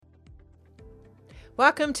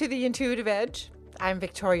Welcome to the Intuitive Edge. I'm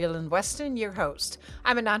Victoria Lynn Weston, your host.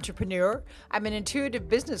 I'm an entrepreneur, I'm an intuitive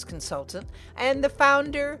business consultant, and the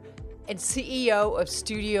founder and CEO of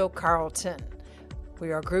Studio Carlton.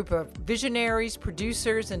 We are a group of visionaries,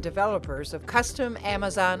 producers, and developers of custom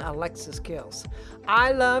Amazon Alexa skills.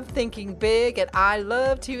 I love thinking big, and I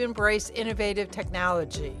love to embrace innovative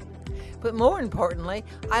technology. But more importantly,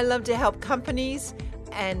 I love to help companies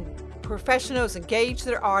and professionals engage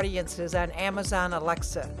their audiences on Amazon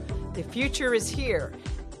Alexa. The future is here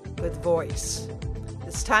with voice.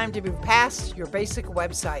 It's time to move past your basic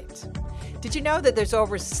website. Did you know that there's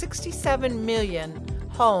over 67 million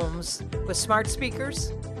homes with smart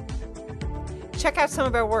speakers? Check out some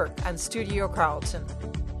of our work on Studio Carlton.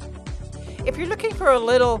 If you're looking for a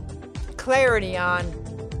little clarity on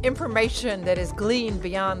information that is gleaned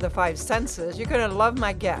beyond the five senses, you're going to love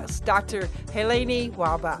my guest, Dr. Helene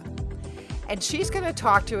Waba. And she's going to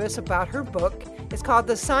talk to us about her book. It's called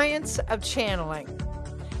The Science of Channeling.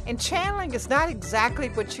 And channeling is not exactly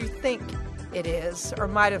what you think it is, or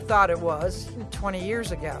might have thought it was 20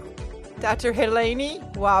 years ago. Dr. Helene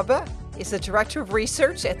Waba is the Director of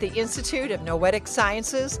Research at the Institute of Noetic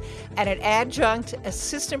Sciences and an adjunct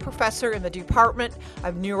assistant professor in the Department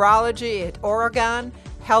of Neurology at Oregon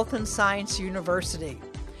Health and Science University.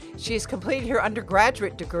 She has completed her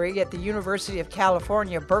undergraduate degree at the University of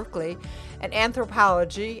California, Berkeley, in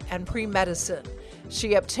anthropology and pre-medicine.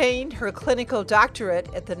 She obtained her clinical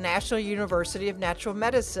doctorate at the National University of Natural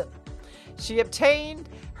Medicine. She obtained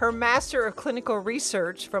her Master of Clinical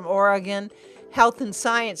Research from Oregon Health and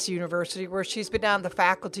Science University, where she's been on the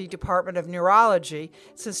faculty Department of Neurology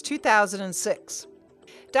since 2006.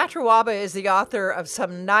 Dr. Waba is the author of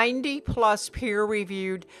some 90-plus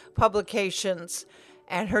peer-reviewed publications,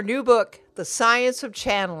 and her new book, The Science of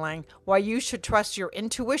Channeling, Why You Should Trust Your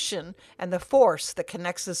Intuition and the Force That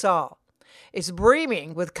Connects Us All, is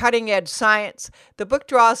brimming with cutting-edge science. The book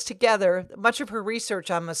draws together much of her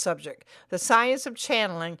research on the subject. The Science of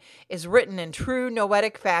Channeling is written in true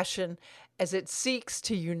noetic fashion as it seeks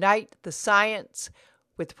to unite the science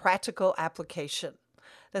with practical application.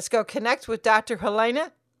 Let's go connect with Dr.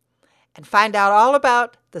 Helena and find out all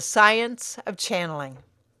about the science of channeling.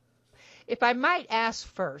 If I might ask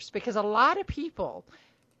first, because a lot of people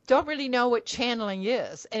don't really know what channeling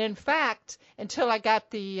is. And in fact, until I got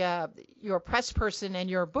your press person and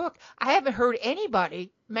your book, I haven't heard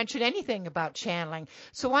anybody mention anything about channeling.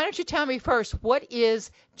 So why don't you tell me first, what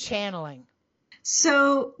is channeling?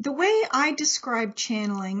 So the way I describe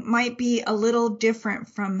channeling might be a little different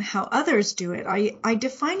from how others do it. I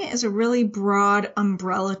define it as a really broad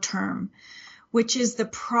umbrella term, which is the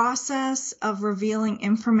process of revealing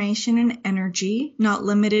information and energy, not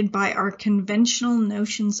limited by our conventional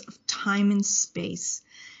notions of time and space,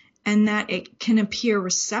 and that it can appear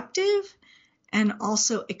receptive and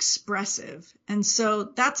also expressive. And so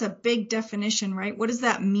that's a big definition, right? What does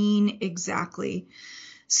that mean exactly?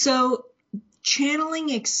 So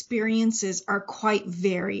channeling experiences are quite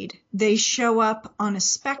varied. They show up on a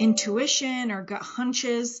spectrum, intuition or gut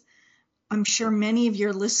hunches. I'm sure many of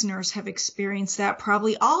your listeners have experienced that.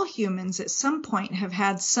 Probably all humans at some point have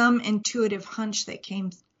had some intuitive hunch that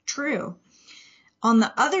came true. On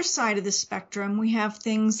the other side of the spectrum, we have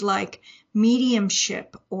things like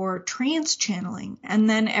mediumship or trance channeling, and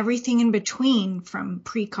then everything in between from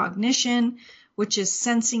precognition, which is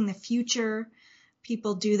sensing the future.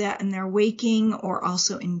 People do that in their waking or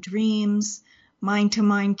also in dreams,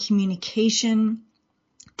 mind-to-mind communication,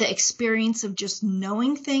 the experience of just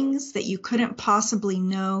knowing things that you couldn't possibly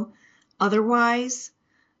know otherwise,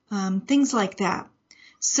 things like that.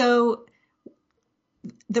 So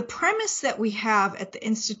the premise that we have at the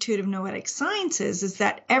Institute of Noetic Sciences is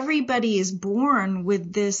that everybody is born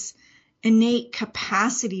with this innate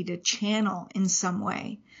capacity to channel in some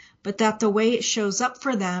way, but that the way it shows up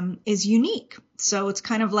for them is unique. So it's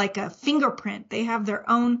kind of like a fingerprint. They have their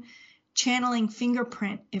own channeling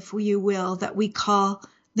fingerprint, if you will, that we call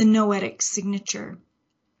the noetic signature.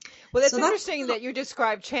 Well, it's interesting that you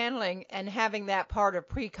describe channeling and having that part of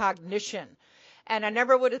precognition. And I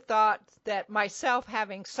never would have thought that myself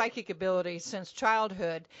having psychic abilities since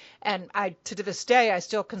childhood, and to this day I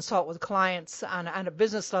still consult with clients on a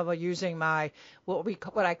business level using my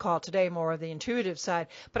what I call today more of the intuitive side.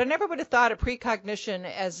 But I never would have thought of precognition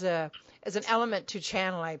as an element to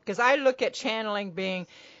channeling, because I look at channeling being,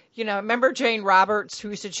 remember Jane Roberts,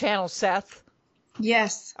 who used to channel Seth?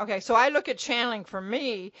 Yes. Okay, so I look at channeling for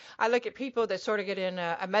me, I look at people that sort of get in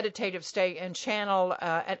a meditative state and channel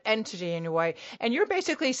an entity in a way. And you're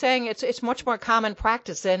basically saying it's much more common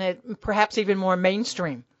practice and it perhaps even more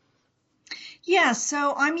mainstream. Yeah,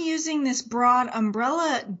 so I'm using this broad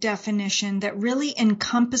umbrella definition that really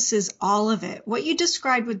encompasses all of it. What you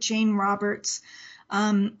described with Jane Roberts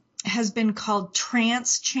has been called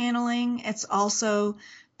trance channeling. It's also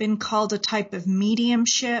been called a type of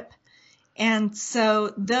mediumship. And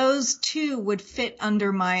so those two would fit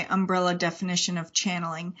under my umbrella definition of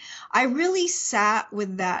channeling. I really sat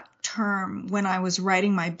with that term when I was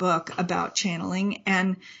writing my book about channeling,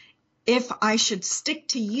 and if I should stick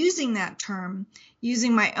to using that term,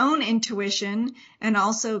 using my own intuition and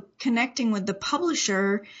also connecting with the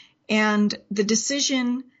publisher, and the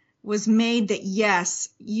decision was made that yes,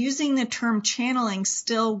 using the term channeling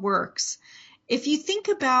still works. If you think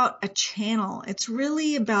about a channel, it's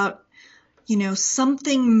really about,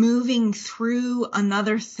 something moving through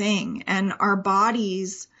another thing, and our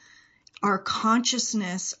bodies, our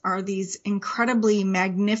consciousness are these incredibly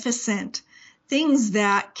magnificent things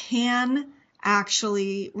that can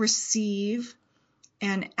actually receive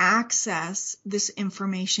and access this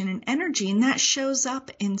information and energy. And that shows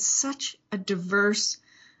up in such a diverse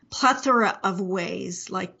plethora of ways,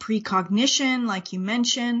 like precognition, like you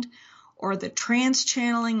mentioned, or the trance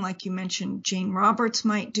channeling, like you mentioned Jane Roberts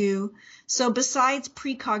might do. So besides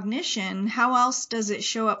precognition, how else does it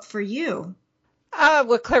show up for you?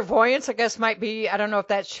 Well, clairvoyance, I guess, might be, I don't know if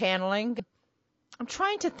that's channeling. I'm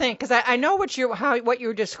trying to think, because I know what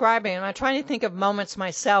you're describing, and I'm trying to think of moments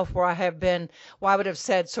myself where I would have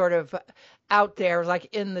said sort of out there, like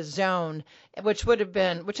in the zone, which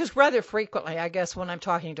is rather frequently, I guess, when I'm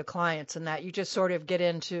talking to clients, and that you just sort of get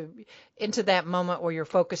into that moment where you're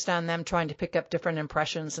focused on them, trying to pick up different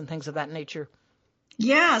impressions and things of that nature.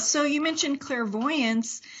 Yeah, so you mentioned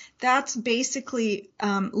clairvoyance. That's basically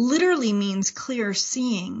literally means clear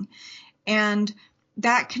seeing, and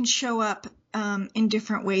that can show up in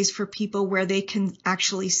different ways for people, where they can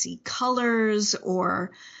actually see colors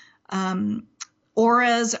or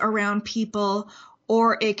auras around people,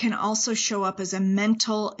 or it can also show up as a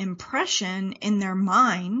mental impression in their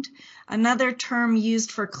mind. Another term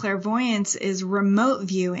used for clairvoyance is remote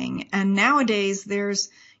viewing, and nowadays there's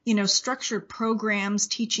structured programs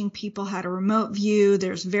teaching people how to remote view.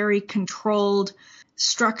 There's very controlled,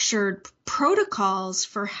 structured protocols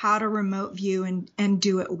for how to remote view and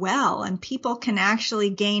do it well. And people can actually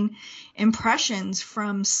gain impressions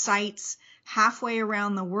from sites halfway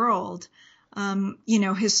around the world.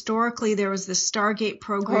 Historically, there was the Stargate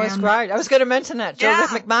program. Oh, that's right. I was going to mention that.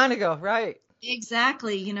 Joseph McMoneagle, right.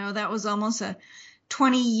 Exactly. That was almost a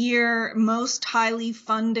 20-year most highly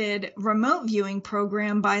funded remote viewing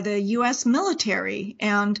program by the U.S. military.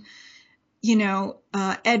 And,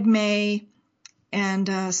 Ed May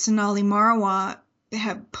and Sonali Marwa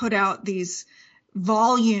have put out these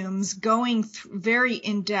volumes going very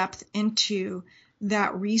in depth into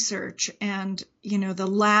that research. And, the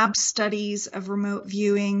lab studies of remote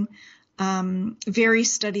viewing,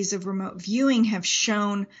 various studies of remote viewing have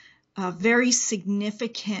shown very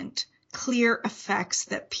significant clear effects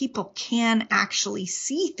that people can actually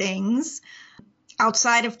see things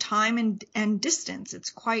outside of time and distance. It's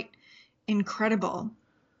quite incredible.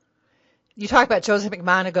 You talk about Joseph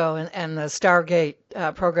McMoneagle and the Stargate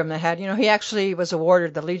program they had. He actually was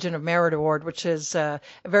awarded the Legion of Merit Award, which is a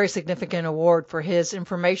very significant award for his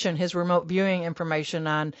information, his remote viewing information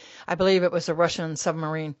on, I believe it was a Russian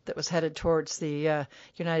submarine that was headed towards the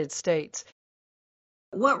United States.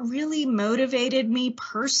 What really motivated me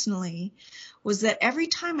personally was that every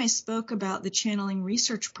time I spoke about the channeling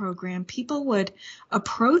research program, people would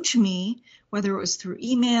approach me, whether it was through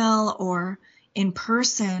email or in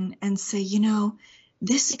person, and say,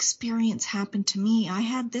 this experience happened to me. I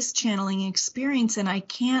had this channeling experience and I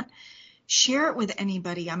can't share it with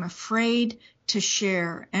anybody. I'm afraid to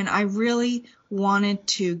share. And I really wanted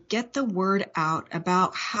to get the word out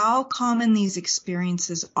about how common these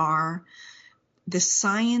experiences are, the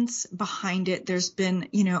science behind it. There's been,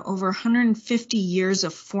 over 150 years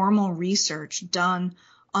of formal research done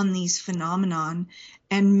on these phenomenon,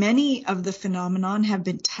 and many of the phenomenon have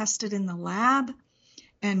been tested in the lab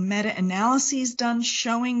and meta-analyses done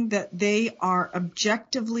showing that they are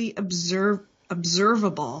objectively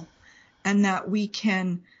observable, and that we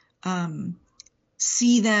can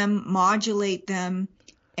see them, modulate them,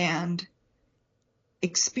 and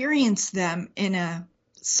experience them in a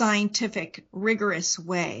scientific, rigorous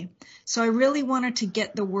way. So I really wanted to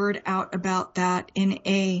get the word out about that in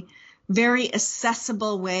a very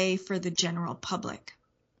accessible way for the general public.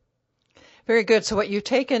 Very good. So what you've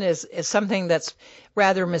taken is something that's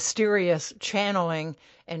rather mysterious, channeling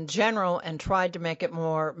in general, and tried to make it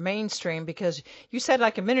more mainstream, because you said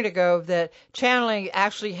like a minute ago that channeling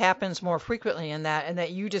actually happens more frequently in that, and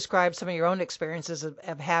that you described some of your own experiences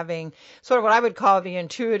of having sort of what I would call the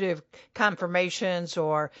intuitive confirmations,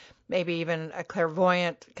 or maybe even a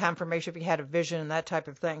clairvoyant confirmation if you had a vision and that type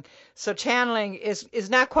of thing. So channeling is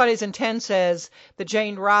not quite as intense as the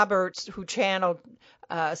Jane Roberts who channeled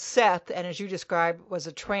Seth, and as you described, was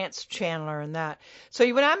a trance channeler in that. So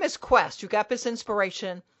you went on this quest, you got this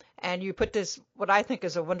inspiration, and you put this, what I think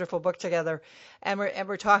is a wonderful book together, and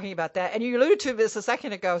we're talking about that. And you alluded to this a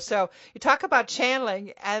second ago. So you talk about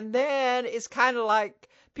channeling, and then it's kind of like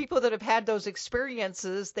people that have had those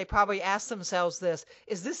experiences, they probably ask themselves this: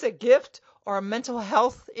 is this a gift or a mental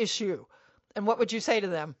health issue? And what would you say to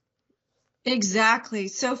them? Exactly.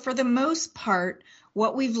 So for the most part,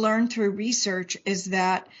 what we've learned through research is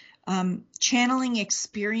that channeling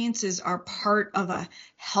experiences are part of a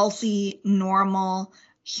healthy, normal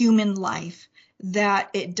human life, that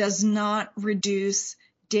it does not reduce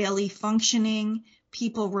daily functioning.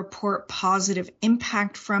 People report positive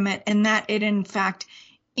impact from it, and that it in fact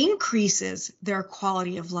increases their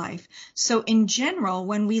quality of life. So in general,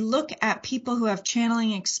 when we look at people who have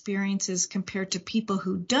channeling experiences compared to people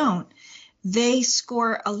who don't, they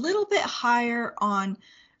score a little bit higher on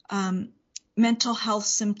mental health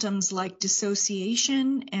symptoms like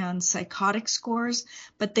dissociation and psychotic scores,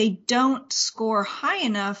 but they don't score high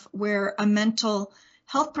enough where a mental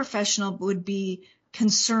health professional would be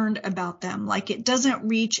concerned about them. Like, it doesn't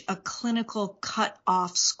reach a clinical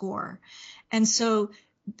cut-off score. And so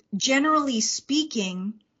generally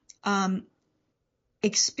speaking,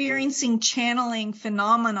 experiencing channeling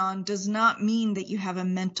phenomenon does not mean that you have a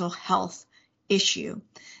mental health issue.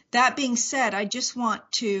 That being said, I just want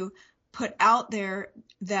to put out there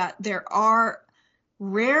that there are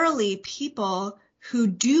rarely people who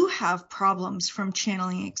do have problems from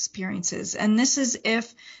channeling experiences. And this is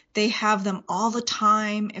if they have them all the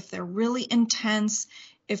time, if they're really intense,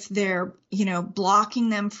 if they're, blocking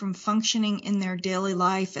them from functioning in their daily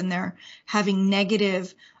life, and they're having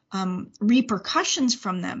negative repercussions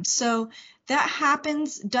from them. So that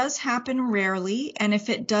does happen rarely. And if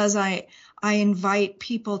it does, I invite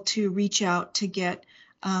people to reach out to get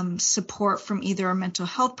support from either a mental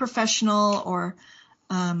health professional or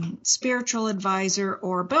spiritual advisor,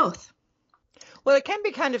 or both. Well, it can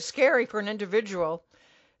be kind of scary for an individual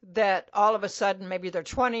that all of a sudden, maybe they're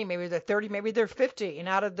 20, maybe they're 30, maybe they're 50, and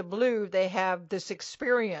out of the blue, they have this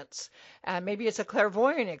experience. Maybe it's a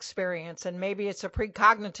clairvoyant experience, and maybe it's a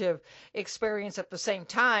precognitive experience at the same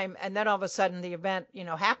time, and then all of a sudden the event,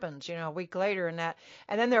 happens, a week later, and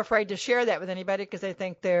then they're afraid to share that with anybody because they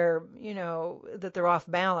think they're, that they're off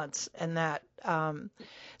balance, and that.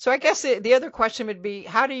 So I guess the other question would be,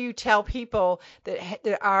 how do you tell people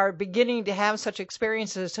that are beginning to have such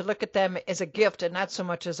experiences to look at them as a gift and not so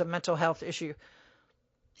much as a mental health issue?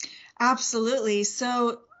 Absolutely.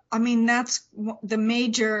 So, that's the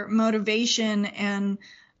major motivation and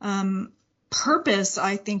purpose,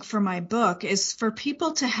 I think, for my book, is for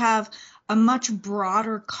people to have a much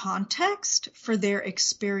broader context for their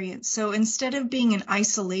experience. So instead of being in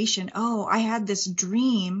isolation, I had this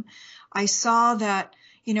dream, I saw that,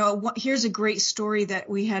 here's a great story that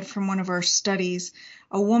we had from one of our studies.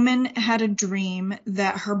 A woman had a dream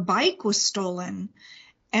that her bike was stolen,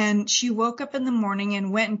 and she woke up in the morning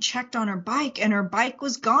and went and checked on her bike, and her bike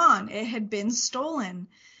was gone. It had been stolen.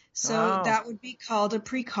 So Wow. That would be called a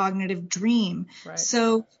precognitive dream. Right.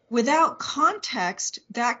 So without context,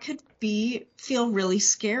 that could feel really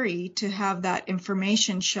scary to have that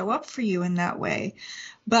information show up for you in that way.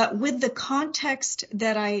 But with the context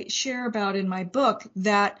that I share about in my book,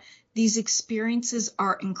 that these experiences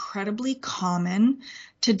are incredibly common,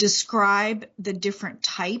 to describe the different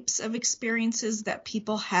types of experiences that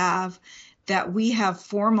people have, that we have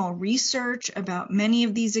formal research about many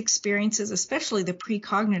of these experiences, especially the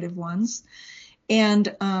precognitive ones,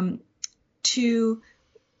 and to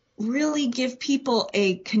really give people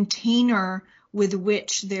a container with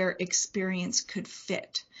which their experience could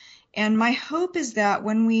fit. And my hope is that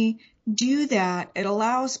when we do that, it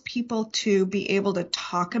allows people to be able to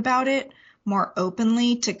talk about it more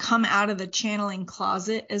openly, to come out of the channeling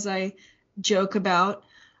closet, as I joke about,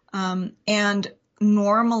 and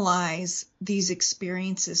normalize these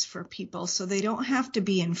experiences for people so they don't have to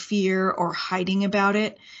be in fear or hiding about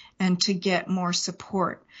it, and to get more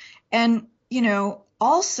support. And,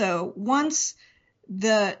 also, once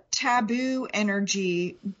the taboo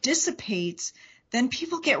energy dissipates, then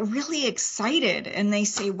people get really excited and they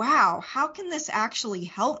say, wow, how can this actually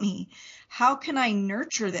help me? how can I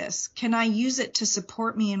nurture this? Can I use it to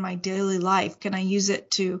support me in my daily life? Can I use it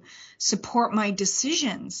to support my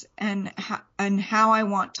decisions and how I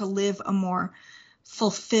want to live a more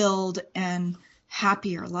fulfilled and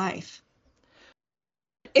happier life?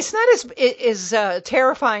 It's not as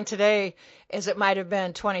terrifying today as it might have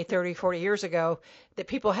been 20, 30, 40 years ago that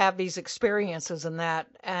people have these experiences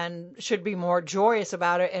and should be more joyous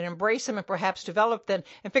about it and embrace them and perhaps develop them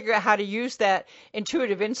and figure out how to use that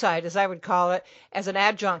intuitive insight, as I would call it, as an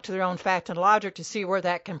adjunct to their own fact and logic to see where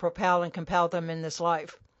that can propel and compel them in this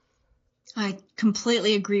life. I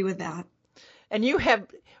completely agree with that. And you have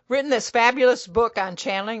written this fabulous book on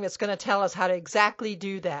channeling that's going to tell us how to exactly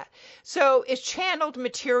do that. So is channeled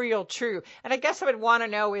material true? And I guess I would want to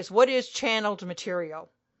know is, what is channeled material?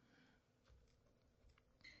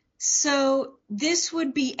 So this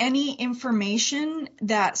would be any information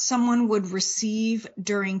that someone would receive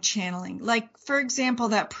during channeling. Like, for example,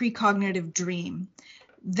 that precognitive dream.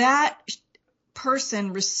 That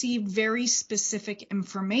person received very specific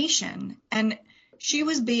information, and she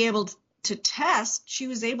was able to test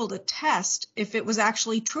if it was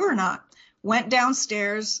actually true or not. Went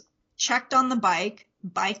downstairs, checked on the bike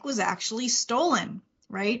was actually stolen,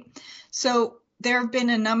 right? So there have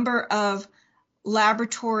been a number of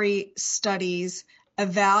laboratory studies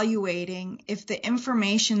evaluating if the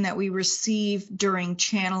information that we receive during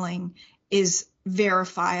channeling is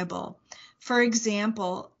verifiable. For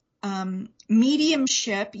example,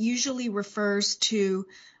 mediumship usually refers to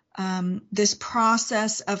this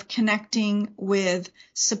process of connecting with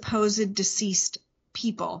supposed deceased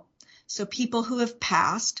people. So people who have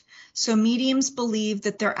passed. So mediums believe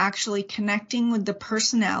that they're actually connecting with the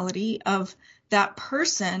personality of that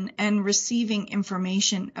person and receiving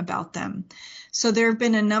information about them. So there have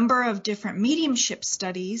been a number of different mediumship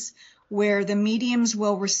studies where the mediums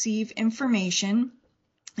will receive information,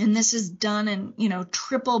 and this is done in,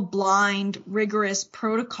 triple blind, rigorous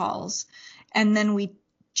protocols. And then we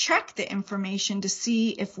check the information to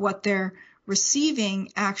see if what they're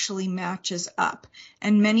receiving actually matches up.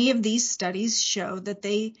 And many of these studies show that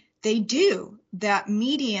they do, that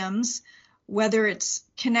mediums, whether it's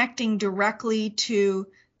connecting directly to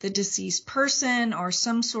the deceased person or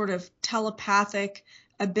some sort of telepathic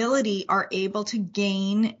ability, are able to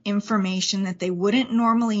gain information that they wouldn't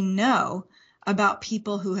normally know about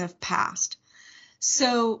people who have passed.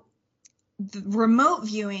 So the remote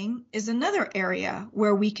viewing is another area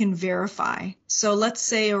where we can verify. So let's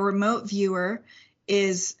say a remote viewer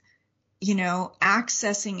is,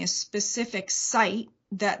 accessing a specific site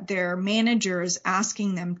that their manager is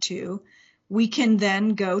asking them to. We can then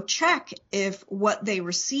go check if what they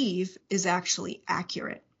receive is actually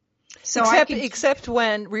accurate. So except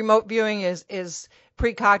when remote viewing is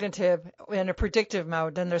precognitive in a predictive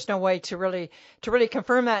mode, then there's no way to really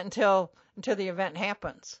confirm that until the event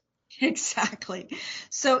happens. Exactly.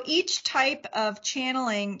 So each type of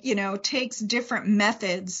channeling, takes different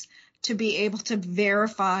methods to be able to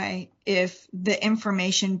verify if the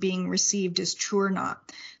information being received is true or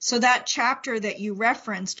not. So that chapter that you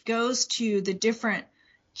referenced goes to the different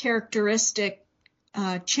characteristic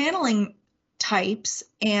channeling types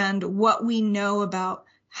and what we know about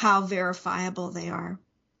how verifiable they are.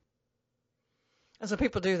 And so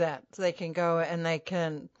people do that. So they can go and they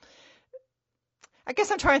can, I guess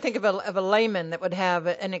I'm trying to think of a layman that would have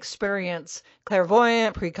an experience,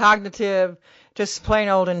 clairvoyant, precognitive, just plain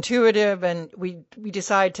old intuitive, and we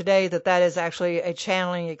decide today that is actually a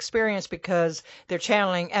channeling experience because they're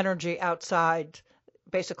channeling energy outside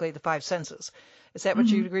basically the five senses. Is that what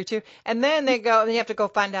you'd agree to? And then they have to go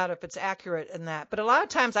find out if it's accurate in that. But a lot of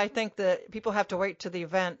times I think that people have to wait to the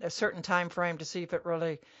event, a certain time frame, to see if it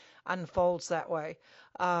really unfolds that way.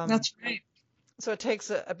 That's right. So it takes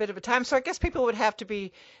a bit of a time. So I guess people would have to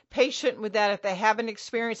be patient with that. If they have an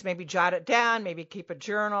experience, maybe jot it down, maybe keep a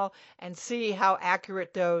journal and see how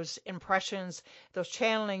accurate those impressions, those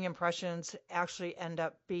channeling impressions actually end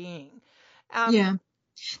up being. Yeah.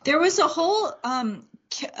 There was a whole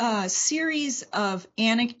series of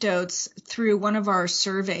anecdotes through one of our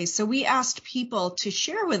surveys. So we asked people to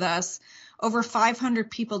share with us, over 500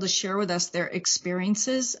 people to share with us their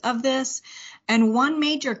experiences of this. And one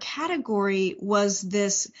major category was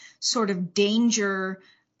this sort of danger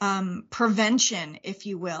prevention, if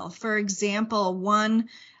you will. For example, one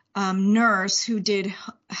nurse who did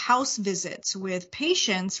house visits with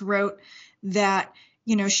patients wrote that,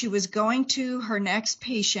 she was going to her next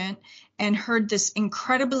patient and heard this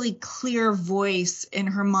incredibly clear voice in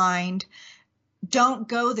her mind, "Don't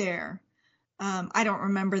go there." I don't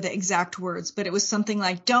remember the exact words, but it was something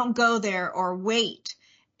like, "Don't go there," or "Wait."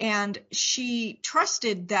 And she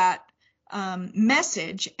trusted that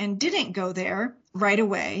message and didn't go there right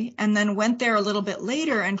away, and then went there a little bit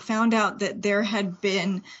later and found out that there had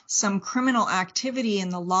been some criminal activity in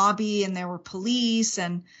the lobby, and there were police,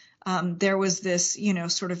 and there was this,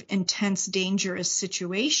 sort of intense, dangerous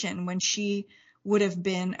situation when she would have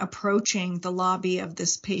been approaching the lobby of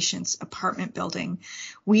this patient's apartment building.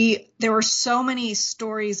 There were so many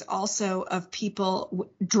stories also of people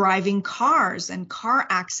driving cars and car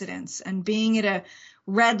accidents and being at a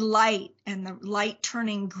red light and the light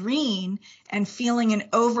turning green and feeling an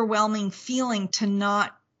overwhelming feeling to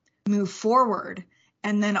not move forward.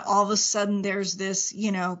 And then all of a sudden there's this,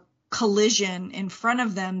 collision in front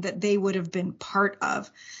of them that they would have been part of.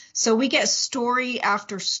 So we get story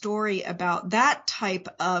after story about that type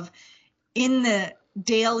of in the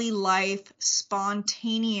daily life,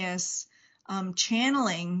 spontaneous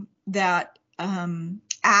channeling that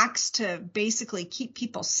acts to basically keep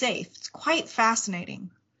people safe. It's quite fascinating.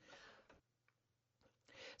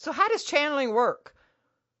 So how does channeling work?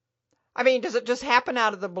 I mean, does it just happen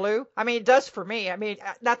out of the blue? I mean, it does for me. I mean,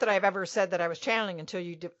 not that I've ever said that I was channeling until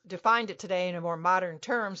you defined it today in a more modern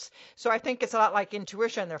terms. So I think it's a lot like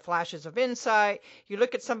intuition. There are flashes of insight. You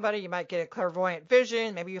look at somebody, you might get a clairvoyant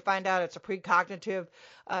vision. Maybe you find out it's a precognitive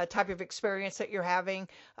type of experience that you're having.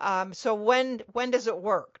 So when does it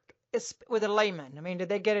work? It's with a layman. I mean, did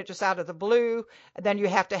they get it just out of the blue? And then you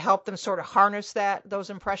have to help them sort of harness those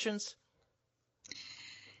impressions?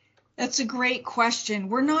 That's a great question.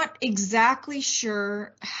 We're not exactly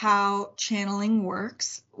sure how channeling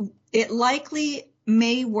works. It likely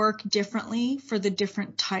may work differently for the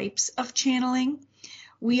different types of channeling.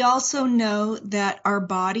 We also know that our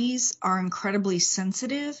bodies are incredibly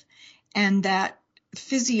sensitive and that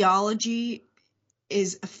physiology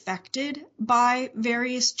is affected by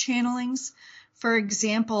various channelings. For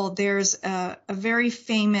example, there's a very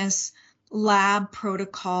famous lab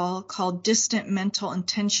protocol called Distant Mental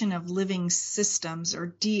Intention of Living Systems,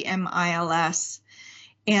 or DMILS.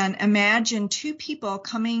 And imagine two people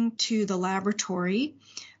coming to the laboratory.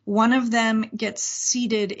 One of them gets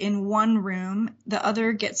seated in one room. The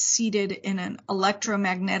other gets seated in an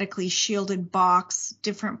electromagnetically shielded box,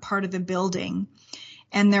 different part of the building.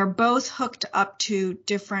 And they're both hooked up to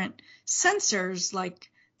different sensors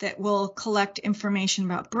that will collect information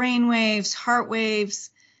about brain waves, heart waves,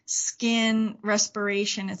 skin,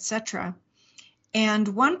 respiration, etc. And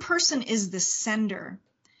one person is the sender,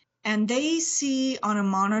 and they see on a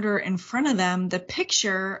monitor in front of them the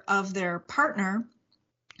picture of their partner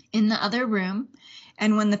in the other room.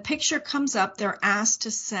 And when the picture comes up, they're asked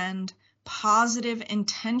to send positive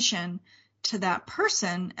intention to that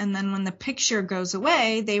person. And then when the picture goes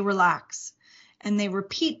away, they relax. And they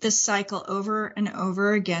repeat this cycle over and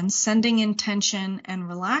over again, sending intention and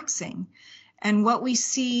relaxing. And what we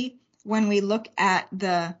see when we look at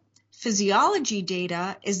the physiology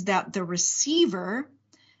data is that the receiver's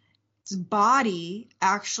body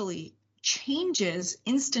actually changes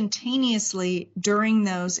instantaneously during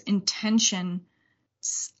those intention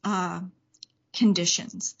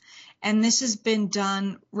conditions. And this has been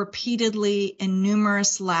done repeatedly in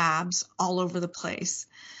numerous labs all over the place.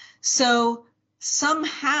 So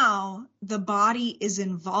somehow the body is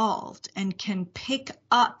involved and can pick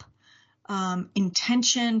up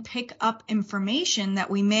intention, pick up information that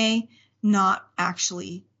we may not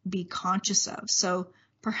actually be conscious of. So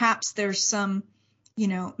perhaps there's some,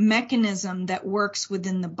 mechanism that works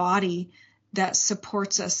within the body that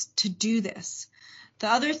supports us to do this. The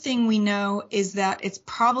other thing we know is that it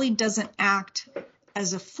probably doesn't act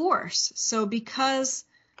as a force. So because,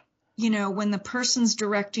 when the person's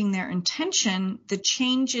directing their intention, the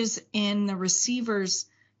changes in the receiver's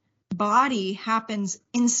body happens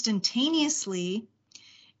instantaneously.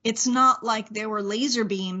 It's not like there were laser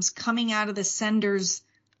beams coming out of the sender's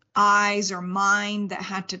eyes or mind that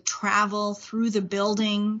had to travel through the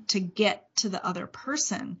building to get to the other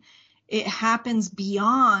person. It happens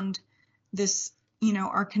beyond this,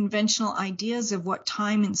 our conventional ideas of what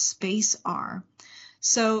time and space are.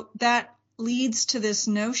 So that leads to this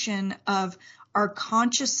notion of our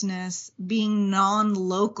consciousness being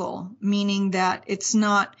non-local, meaning that it's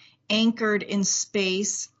not anchored in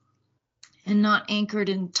space and not anchored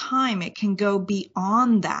in time. It can go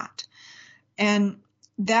beyond that. And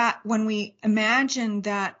that when we imagine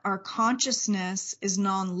that our consciousness is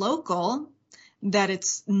non-local, that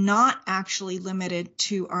it's not actually limited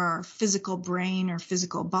to our physical brain or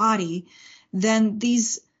physical body, then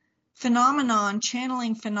these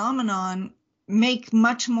channeling phenomenon make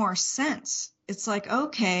much more sense. It's like,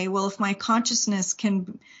 okay, well, if my consciousness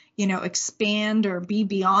can, expand or be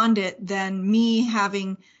beyond it, then me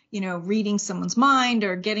having, reading someone's mind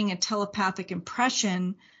or getting a telepathic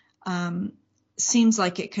impression seems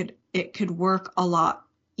like it could work a lot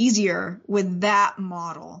easier with that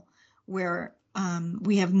model where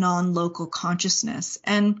we have non-local consciousness.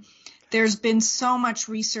 And there's been so much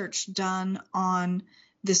research done on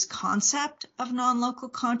this concept of non-local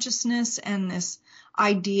consciousness and this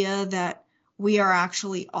idea that we are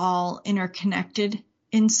actually all interconnected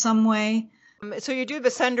in some way. So you do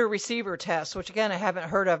the sender-receiver test, which again I haven't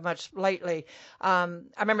heard of much lately. I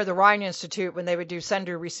remember the Rhine Institute when they would do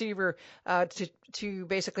sender-receiver to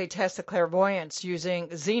basically test the clairvoyance using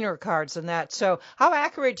Zener cards and that. So how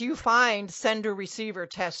accurate do you find sender-receiver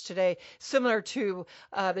tests today, similar to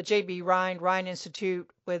the J.B. Rhine Institute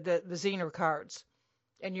with the Zener cards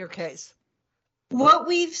in your case? What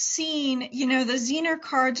we've seen, the Zener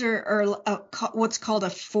cards are what's called a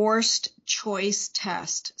forced choice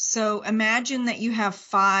test. So imagine that you have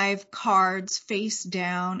 5 cards face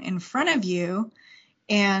down in front of you,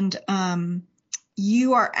 and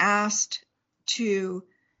you are asked to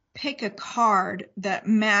pick a card that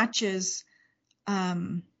matches.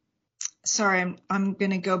 Sorry, I'm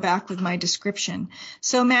going to go back with my description.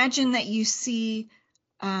 So imagine that you see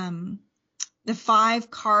the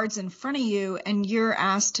 5 cards in front of you, and you're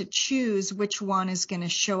asked to choose which one is going to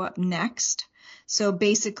show up next. So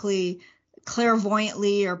basically,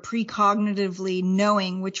 clairvoyantly or precognitively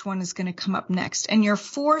knowing which one is going to come up next. And you're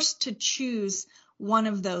forced to choose one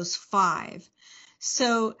of those 5.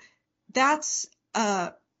 So that's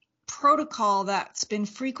a protocol that's been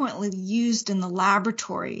frequently used in the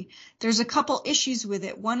laboratory. There's a couple issues with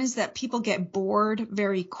it. One is that people get bored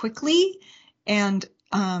very quickly, and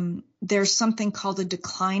there's something called a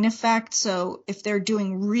decline effect. So if they're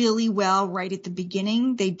doing really well right at the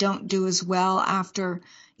beginning, they don't do as well after,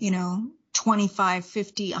 25,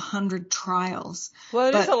 50, 100 trials. Well,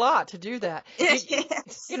 it is a lot to do that.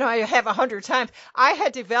 Yes. I have 100 times. I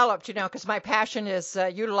had developed, because my passion is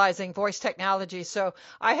utilizing voice technology. So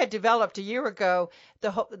I had developed a year ago the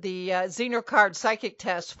Zener card psychic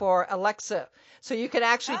test for Alexa. So you can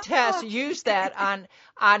actually use that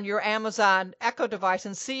on your Amazon Echo device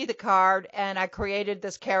and see the card. And I created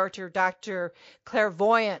this character, Dr.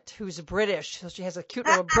 Clairvoyant, who's British. So she has a cute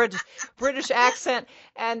little British accent,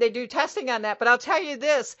 and they do testing on that. But I'll tell you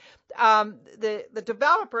this, the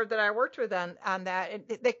developer that I worked with on that,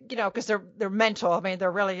 they, because they're mental. I mean,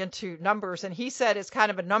 they're really into numbers, and he said it's kind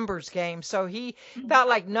of a numbers game. So he felt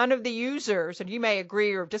like none of the users, and you may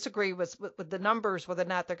agree or disagree with the numbers, whether or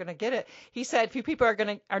not they're going to get it. He said few people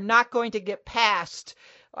are not going to get past,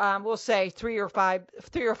 we'll say 3 or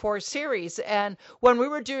 4 series. And when we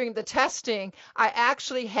were doing the testing, I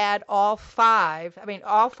actually had all 5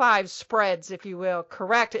 spreads, if you will,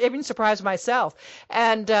 correct. It even surprised myself.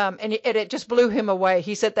 And it just blew him away.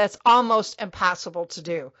 He said that's almost impossible to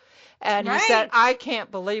do. And He said, I can't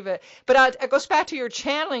believe it. But it goes back to your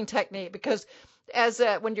channeling technique, because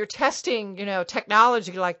when you're testing,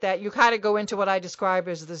 technology like that, you kind of go into what I describe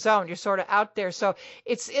as the zone. You're sort of out there. So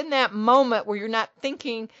it's in that moment where you're not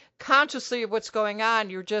thinking consciously of what's going on.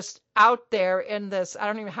 You're just out there in this, I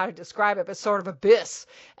don't even know how to describe it, but sort of abyss.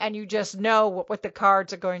 And you just know what the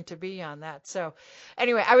cards are going to be on that. So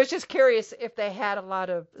anyway, I was just curious if they had a lot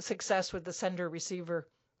of success with the sender-receiver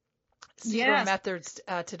methods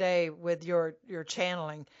today with your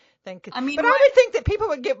channeling. But I would think that people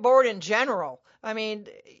would get bored in general. I mean,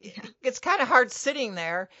 it's kind of hard sitting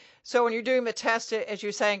there. So when you're doing the test, as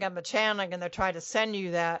you're saying, on the channeling, and they're trying to send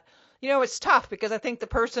you that, it's tough, because I think the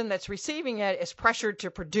person that's receiving it is pressured to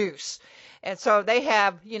produce. And so they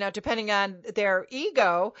have, depending on their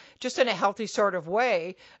ego, just in a healthy sort of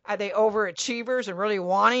way, are they overachievers and really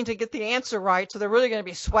wanting to get the answer right? So they're really going to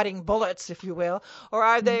be sweating bullets, if you will. Or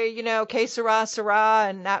are they, que sera,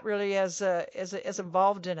 and not really as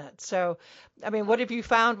involved in it? So, I mean, what have you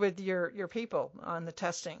found with your people on the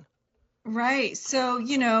testing? Right. So,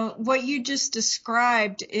 what you just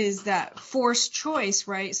described is that forced choice,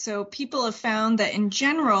 right? So people have found that in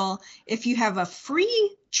general, if you have a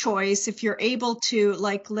free choice, if you're able to,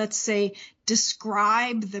 let's say,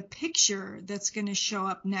 describe the picture that's going to show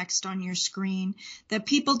up next on your screen, that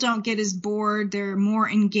people don't get as bored, they're more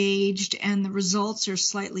engaged, and the results are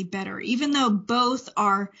slightly better, even though both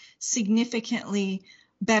are significantly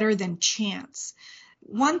better than chance.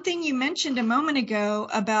 One thing you mentioned a moment ago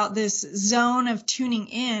about this zone of tuning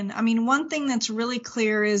in, one thing that's really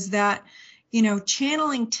clear is that,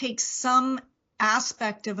 channeling takes some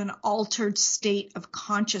aspect of an altered state of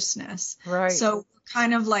consciousness. Right. So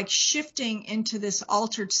kind of like shifting into this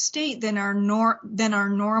altered state than our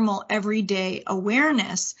normal everyday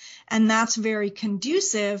awareness. And that's very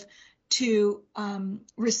conducive to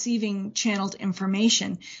receiving channeled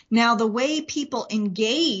information. Now, the way people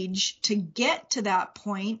engage to get to that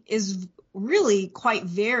point is really quite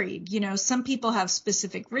varied. You know, some people have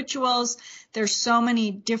specific rituals. There's so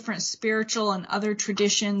many different spiritual and other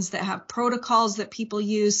traditions that have protocols that people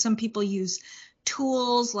use. Some people use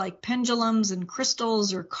tools like pendulums and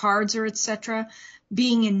crystals or cards or etc.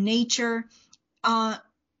 Being in nature,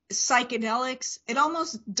 psychedelics, it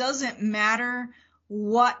almost doesn't matter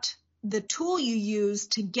what the tool you use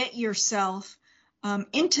to get yourself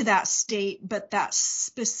into that state, but that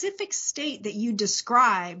specific state that you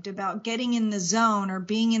described about getting in the zone or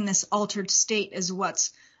being in this altered state is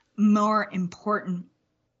what's more important.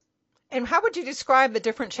 And how would you describe the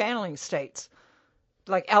different channeling states?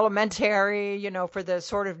 Like elementary, you know, for the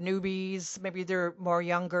sort of newbies, maybe they're more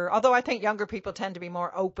younger. Although I think younger people tend to be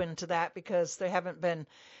more open to that because they haven't been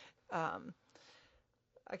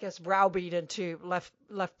I guess browbeat into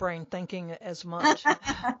left brain thinking as much.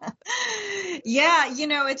 Yeah, you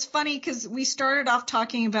know, it's funny because we started off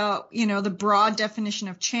talking about, you know, the broad definition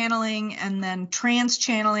of channeling and then trance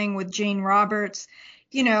channeling with Jane Roberts.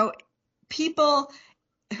 You know, people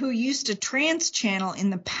who used to trance channel in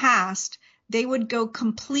the past, they would go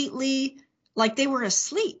completely like they were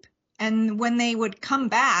asleep. And when they would come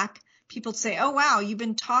back, people would say, "Oh, wow, you've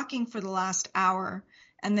been talking for the last hour."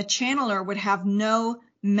 And the channeler would have no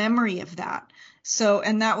memory of that. So,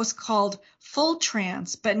 and that was called full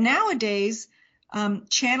trance. But nowadays,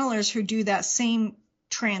 channelers who do that same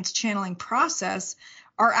trance channeling process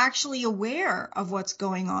are actually aware of what's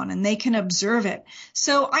going on and they can observe it.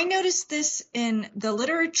 So I noticed this in the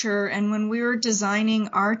literature, and when we were designing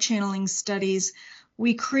our channeling studies,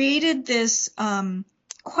 we created this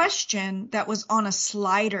question that was on a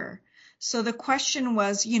slider. So the question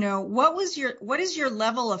was, you know, what is your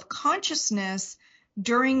level of consciousness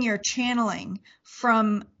during your channeling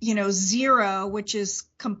from, you know, 0, which is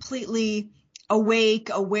completely awake,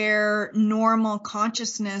 aware, normal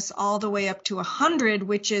consciousness, all the way up to 100,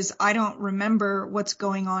 which is I don't remember what's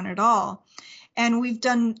going on at all. And we've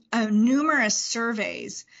done numerous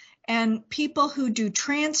surveys, and people who do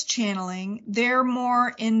trance channeling, they're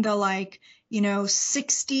more in the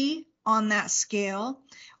 60 on that scale.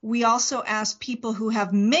 We also ask people who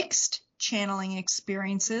have mixed channeling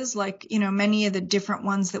experiences, like, you know, many of the different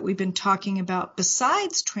ones that we've been talking about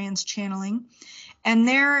besides trance channeling. And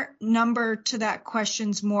their number to that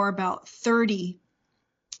question's more about 30.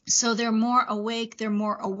 So they're more awake, they're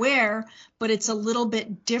more aware, but it's a little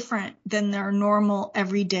bit different than their normal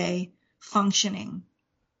everyday functioning.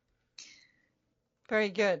 Very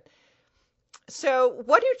good. So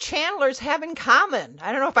what do channelers have in common?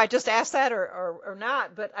 I don't know if I just asked that or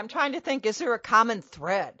not, but I'm trying to think, is there a common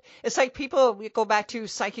thread? It's like we go back to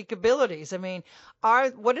psychic abilities. I mean,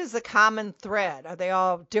 what is the common thread? Are they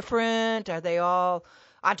all different? Are they all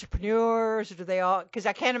entrepreneurs? Or do they all, because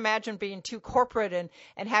I can't imagine being too corporate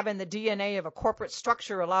and having the DNA of a corporate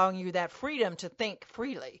structure allowing you that freedom to think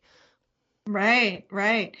freely. Right,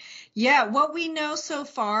 right. Yeah, what we know so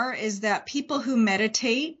far is that people who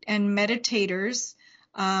meditate and meditators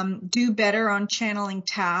do better on channeling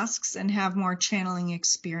tasks and have more channeling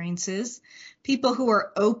experiences. People who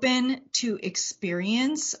are open to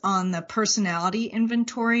experience on the personality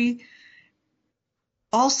inventory.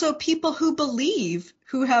 Also, people who believe,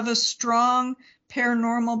 who have a strong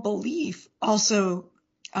paranormal belief, also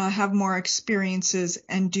have more experiences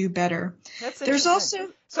and do better. There's also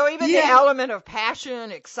so even the element of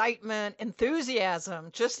passion, excitement,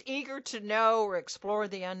 enthusiasm, just eager to know or explore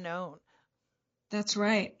the unknown. That's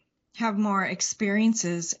right. Have more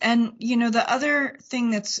experiences. And, you know, the other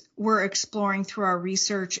thing we're exploring through our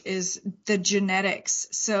research is the genetics.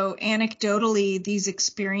 So anecdotally, these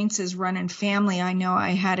experiences run in family. I know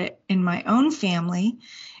I had it in my own family.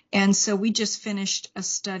 And so we just finished a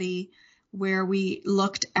study where we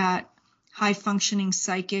looked at high-functioning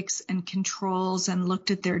psychics and controls and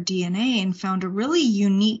looked at their DNA and found a really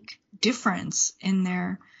unique difference in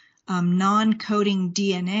their non-coding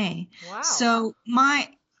DNA. Wow. So my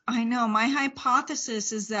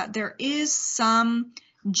hypothesis is that there is some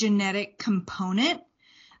genetic component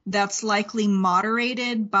that's likely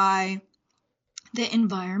moderated by the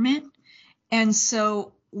environment. And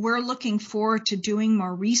so we're looking forward to doing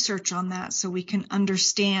more research on that so we can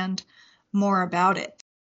understand more about it.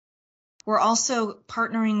 We're also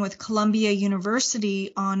partnering with Columbia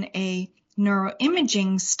University on a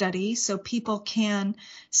neuroimaging study so people can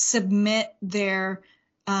submit their,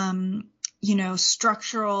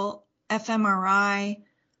 structural fMRI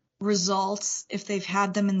results, if they've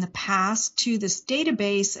had them in the past, to this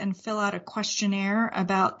database and fill out a questionnaire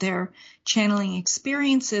about their channeling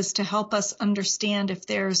experiences to help us understand if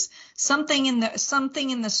there's something in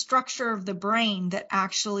the structure of the brain that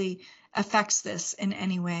actually affects this in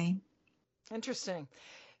any way. Interesting.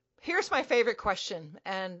 Here's my favorite question,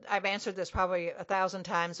 and I've answered this probably 1,000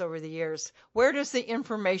 times over the years. Where does the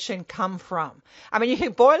information come from? I mean, you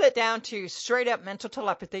can boil it down to straight up mental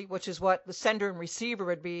telepathy, which is what the sender and receiver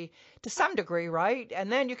would be to some degree, right?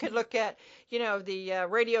 And then you could look at, the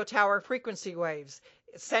radio tower frequency waves,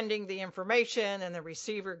 sending the information and the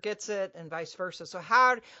receiver gets it and vice versa. So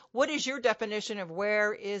what is your definition of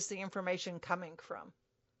where is the information coming from?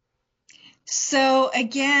 So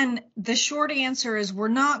again, the short answer is we're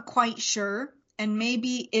not quite sure, and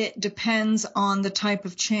maybe it depends on the type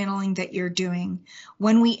of channeling that you're doing.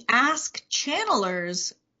 When we ask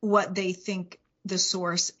channelers what they think the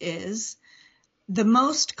source is, the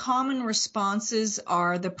most common responses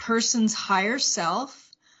are the person's higher self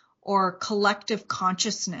or collective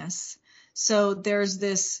consciousness. So there's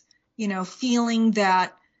this, feeling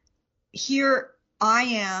that here I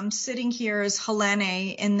am sitting here as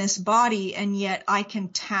Helene in this body, and yet I can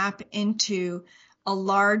tap into a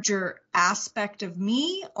larger aspect of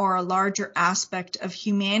me or a larger aspect of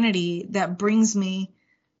humanity that brings me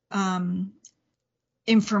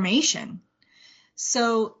information.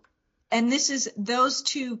 So, and those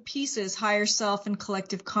two pieces, higher self and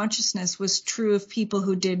collective consciousness, was true of people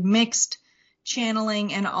who did mixed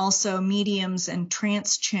channeling and also mediums and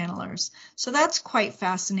trance channelers. So that's quite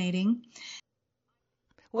fascinating.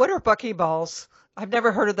 What are buckyballs? I've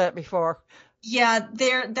never heard of that before. Yeah,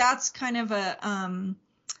 that's kind of a,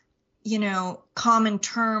 common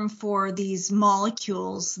term for these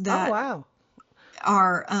molecules that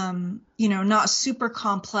are, not super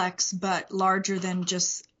complex, but larger than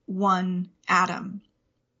just one atom.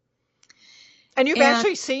 And you've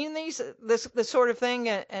actually seen this sort of thing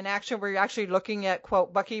in action where you're actually looking at,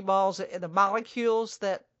 quote, buckyballs, the molecules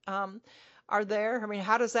that are there? I mean,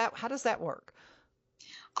 how does that work?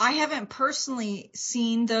 I haven't personally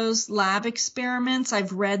seen those lab experiments.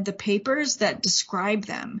 I've read the papers that describe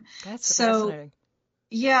them. That's fascinating.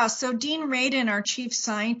 Yeah, so Dean Radin, our chief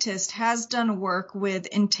scientist, has done work with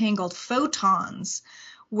entangled photons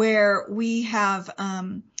where we have,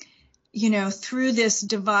 through this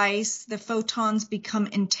device, the photons become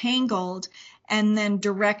entangled and then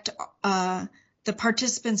the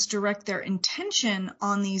participants direct their intention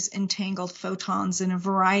on these entangled photons in a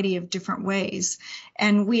variety of different ways.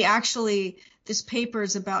 And this paper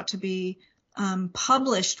is about to be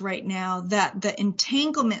published right now, that the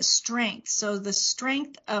entanglement strength, so the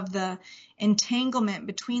strength of the entanglement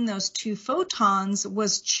between those two photons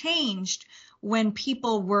was changed when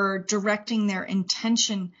people were directing their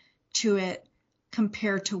intention to it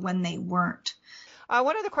compared to when they weren't.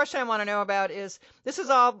 One other question I want to know about is, this is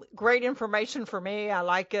all great information for me. I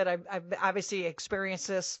like it. I've obviously experienced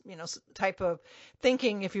this, type of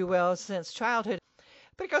thinking, if you will, since childhood.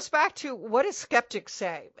 But it goes back to, what do skeptics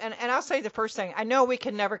say? And I'll say the first thing, I know we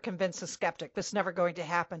can never convince a skeptic. That's never going to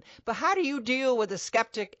happen. But how do you deal with a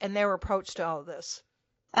skeptic and their approach to all of this?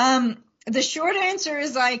 The short answer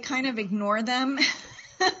is I kind of ignore them.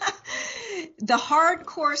 The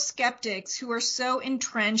hardcore skeptics who are so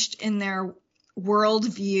entrenched in their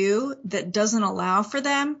worldview that doesn't allow for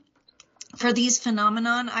these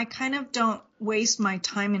phenomenon, I kind of don't waste my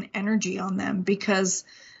time and energy on them, because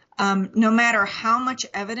no matter how much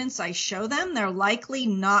evidence I show them, they're likely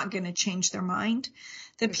not going to change their mind.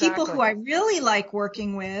 The people who I really like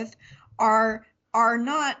working with are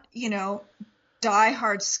not,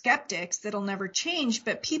 diehard skeptics that'll never change,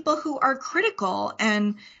 but people who are critical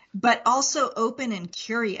but also open and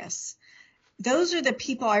curious. Those are the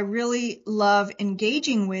people I really love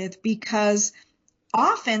engaging with, because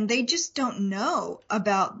often they just don't know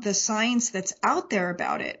about the science that's out there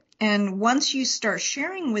about it. And once you start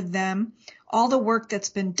sharing with them all the work that's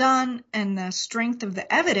been done and the strength of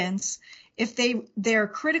the evidence, if they're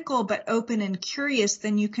critical but open and curious,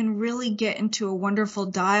 then you can really get into a wonderful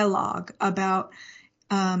dialogue about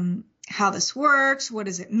how this works, what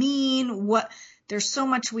does it mean, there's so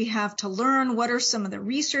much we have to learn. What are some of the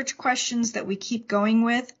research questions that we keep going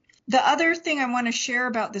with? The other thing I want to share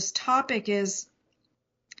about this topic is,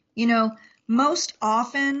 most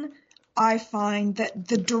often I find that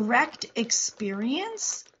the direct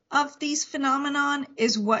experience of these phenomenon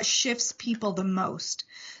is what shifts people the most.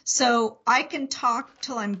 So I can talk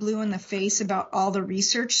till I'm blue in the face about all the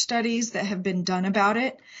research studies that have been done about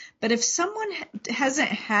it. But if someone hasn't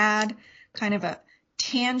had kind of a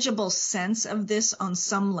tangible sense of this on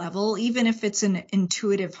some level, even if it's an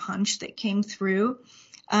intuitive hunch that came through,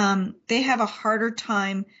 they have a harder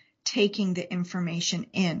time taking the information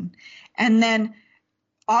in. And then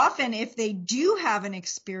often if they do have an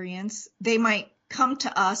experience, they might come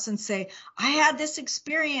to us and say, I had this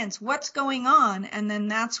experience, what's going on? And then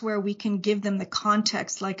that's where we can give them the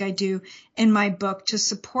context, like I do in my book, to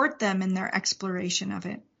support them in their exploration of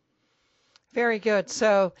it. Very good.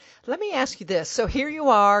 So let me ask you this. So here you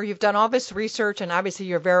are, you've done all this research, and obviously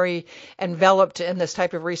you're very enveloped in this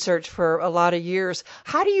type of research for a lot of years.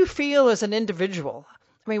 How do you feel as an individual?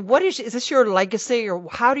 I mean, is this your legacy, or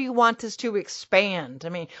how do you want this to expand? I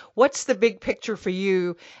mean, what's the big picture for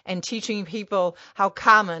you and teaching people how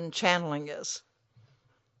common channeling is?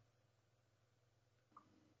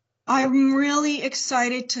 I'm really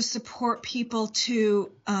excited to support people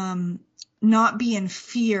to not be in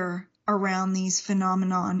fear around these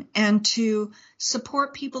phenomenon, and to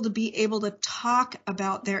support people to be able to talk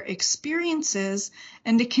about their experiences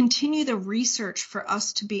and to continue the research for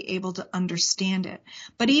us to be able to understand it.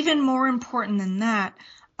 But even more important than that,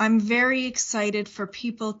 I'm very excited for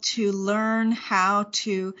people to learn how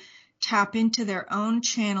to tap into their own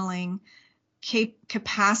channeling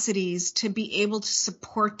capacities to be able to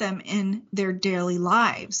support them in their daily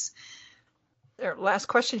lives. Our last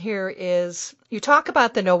question here is, you talk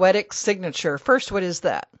about the noetic signature. First, what is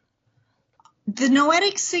that? The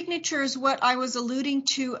noetic signature is what I was alluding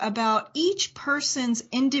to about each person's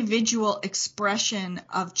individual expression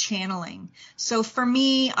of channeling. So for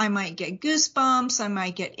me, I might get goosebumps, I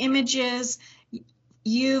might get images.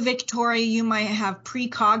 You, Victoria, you might have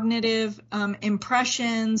precognitive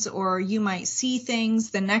impressions, or you might see things.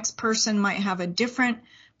 The next person might have a different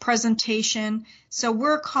presentation. So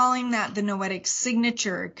we're calling that the noetic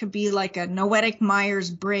signature. It could be like a noetic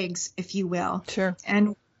Myers-Briggs, if you will. Sure.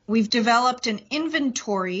 And we've developed an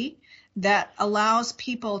inventory that allows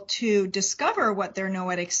people to discover what their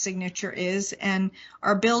noetic signature is, and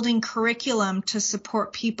are building curriculum to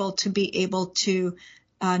support people to be able to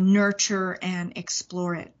nurture and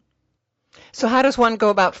explore it. So how does one go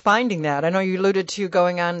about finding that? I know you alluded to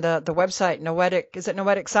going on the website, Noetic. Is it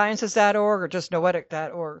noeticsciences.org or just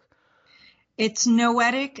noetic.org? It's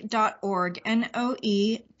noetic.org,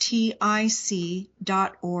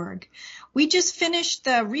 noetic.org. We just finished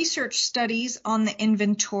the research studies on the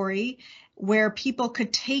inventory where people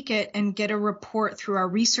could take it and get a report through our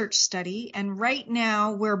research study. And right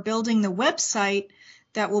now we're building the website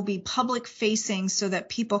that will be public facing so that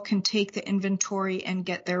people can take the inventory and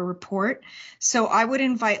get their report. So I would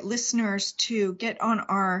invite listeners to get on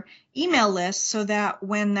our email list so that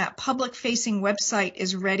when that public facing website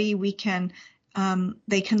is ready,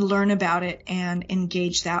 they can learn about it and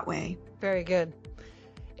engage that way. Very good.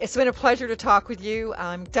 It's been a pleasure to talk with you.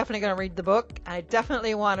 I'm definitely going to read the book. I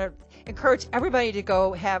definitely want to encourage everybody to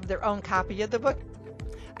go have their own copy of the book.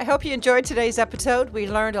 I hope you enjoyed today's episode. We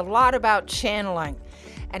learned a lot about channeling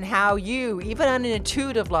and how you, even on an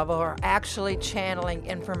intuitive level, are actually channeling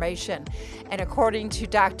information. And according to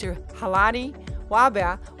Dr. Helene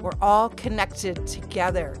Wahba, we're all connected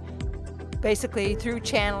together, basically through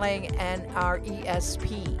channeling and our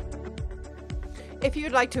ESP. If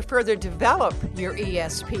you'd like to further develop your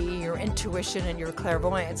ESP, your intuition, and your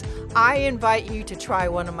clairvoyance, I invite you to try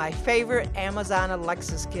one of my favorite Amazon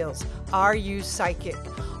Alexa skills, Are You Psychic?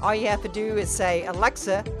 All you have to do is say,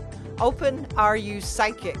 Alexa, open Are You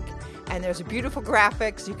Psychic? And there's a beautiful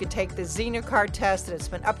graphics. You can take the Zener card test, and it's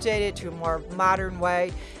been updated to a more modern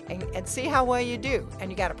way, and see how well you do.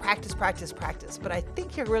 And you got to practice. But I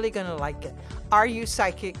think you're really going to like it. Are You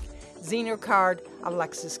Psychic? Zener card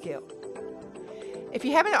Alexa skill. If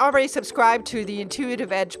you haven't already subscribed to the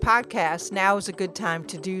Intuitive Edge podcast, now is a good time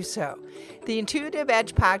to do so. The Intuitive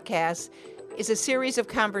Edge podcast is a series of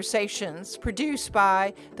conversations produced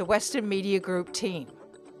by the Weston Media Group team.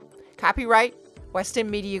 Copyright Weston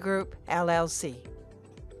Media Group, LLC.